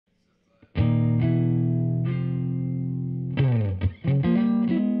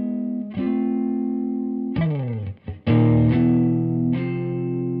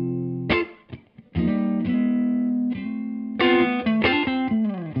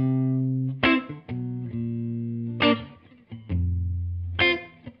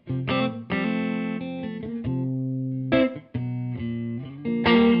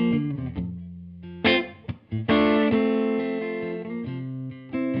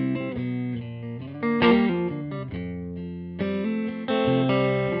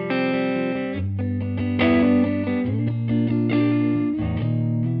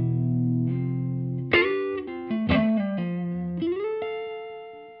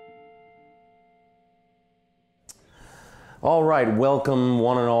All right, welcome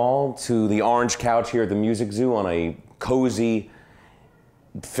one and all to the Orange Couch here at the Music Zoo on a cozy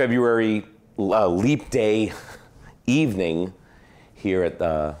February leap day evening here at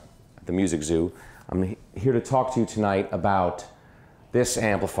the Music Zoo. I'm here to talk to you tonight about this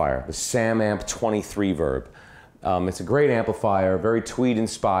amplifier, the Samamp 23 Verb. It's a great amplifier, very Tweed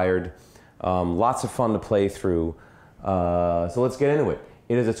inspired, lots of fun to play through. So let's get into it.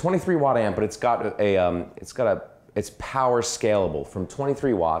 It is a 23 watt amp, but it's power scalable from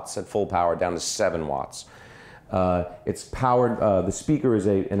 23 watts at full power down to 7 watts. It's powered, the speaker is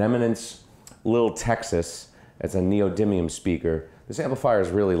an Eminence Lil Texas. It's a neodymium speaker. This amplifier is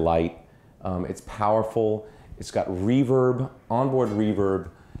really light. It's powerful. It's got reverb, onboard reverb.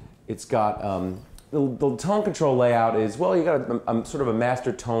 It's got, the tone control layout is, well, you got a sort of a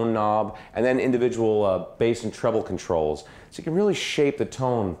master tone knob and then individual bass and treble controls. So you can really shape the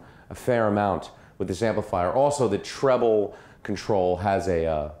tone a fair amount with this amplifier. Also, the treble control has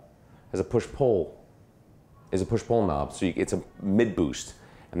a push-pull knob, so it's a mid boost,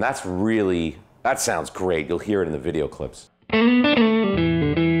 and that sounds great. You'll hear it in the video clips.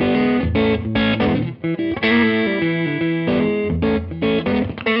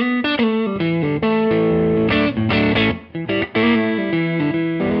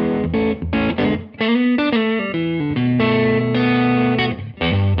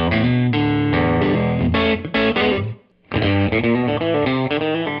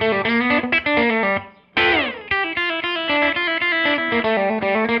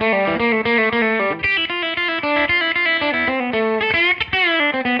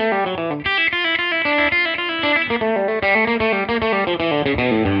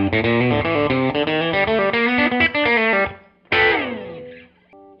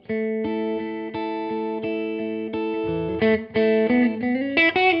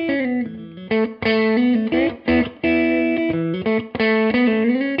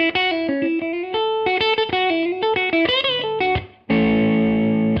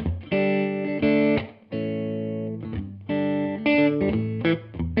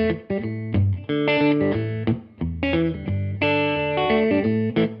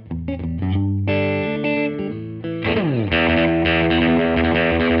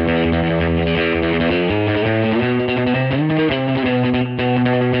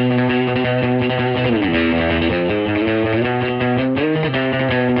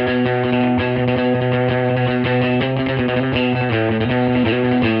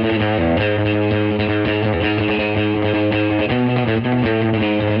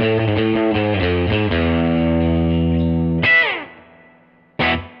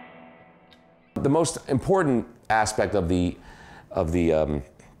 The most important aspect of its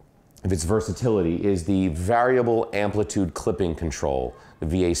versatility is the variable amplitude clipping control, the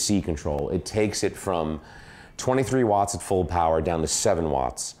VAC control. It takes it from 23 watts at full power down to 7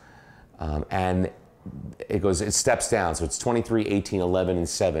 watts. And it steps down, so it's 23, 18, 11, and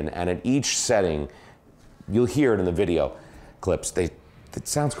 7. And at each setting, you'll hear it in the video clips. It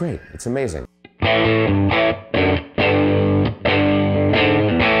sounds great. It's amazing.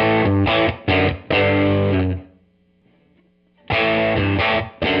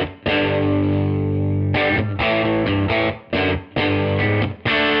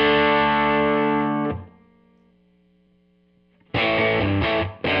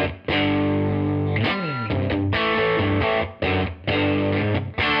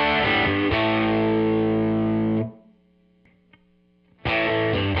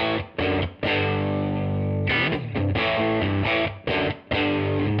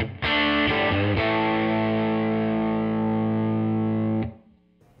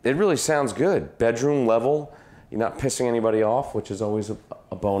 It really sounds good. Bedroom level. You're not pissing anybody off, which is always a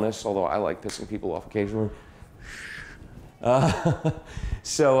bonus, although I like pissing people off occasionally.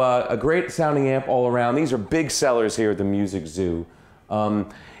 So a great sounding amp all around. These are big sellers here at the Music Zoo.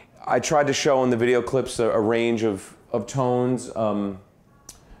 I tried to show in the video clips a range of tones,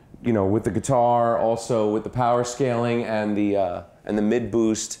 you know, with the guitar, also with the power scaling and the mid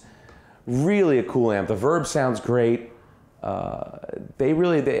boost. Really a cool amp. The Verb sounds great.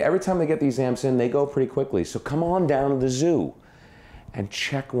 Every time they get these amps in, they go pretty quickly. So come on down to the zoo and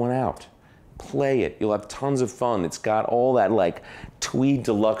check one out. Play it. You'll have tons of fun. It's got all that like Tweed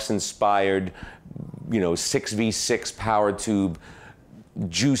Deluxe inspired, you know, 6v6 power tube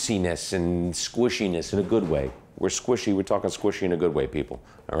juiciness and squishiness in a good way. We're squishy. We're talking squishy in a good way, people.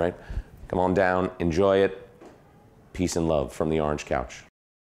 All right? Come on down. Enjoy it. Peace and love from the Orange Couch.